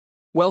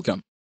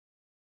Welcome.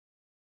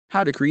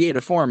 How to create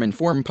a form in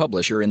Form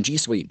Publisher in G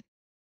Suite.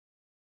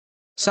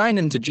 Sign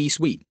into G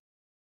Suite.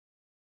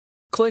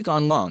 Click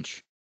on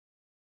Launch.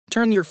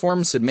 Turn your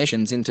form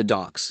submissions into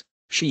docs,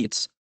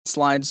 sheets,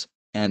 slides,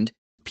 and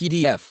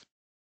PDF.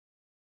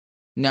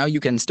 Now you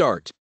can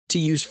start to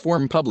use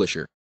Form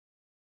Publisher.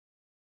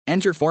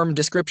 Enter form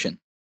description.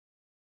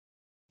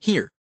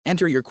 Here,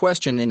 enter your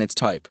question in its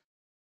type.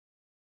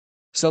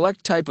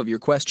 Select type of your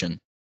question.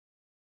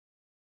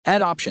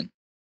 Add option.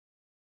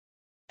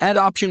 Add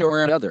option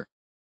or add other.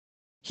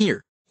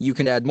 Here, you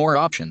can add more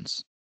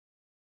options.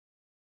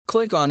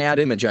 Click on Add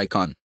Image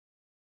icon.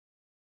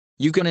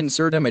 You can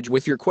insert image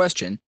with your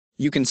question.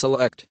 You can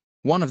select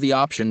one of the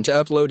option to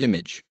upload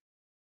image.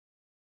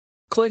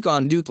 Click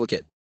on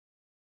Duplicate.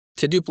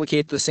 To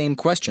duplicate the same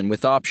question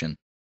with option.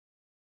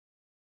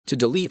 To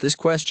delete this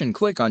question,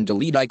 click on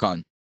Delete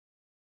icon.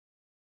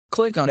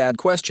 Click on Add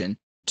Question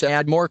to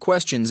add more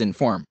questions in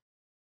form.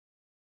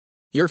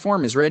 Your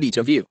form is ready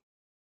to view.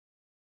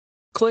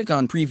 Click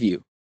on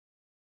Preview.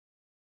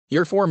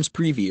 Your form's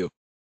preview.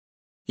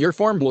 Your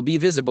form will be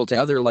visible to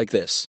others like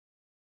this.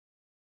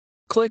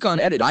 Click on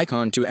Edit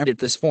icon to edit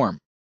this form.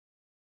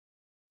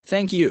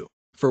 Thank you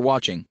for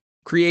watching.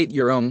 Create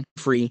your own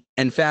free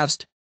and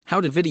fast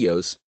how-to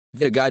videos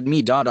via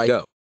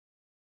guideme.io.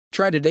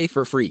 Try today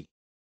for free.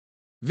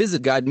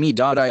 Visit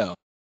guideme.io.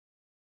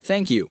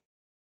 Thank you.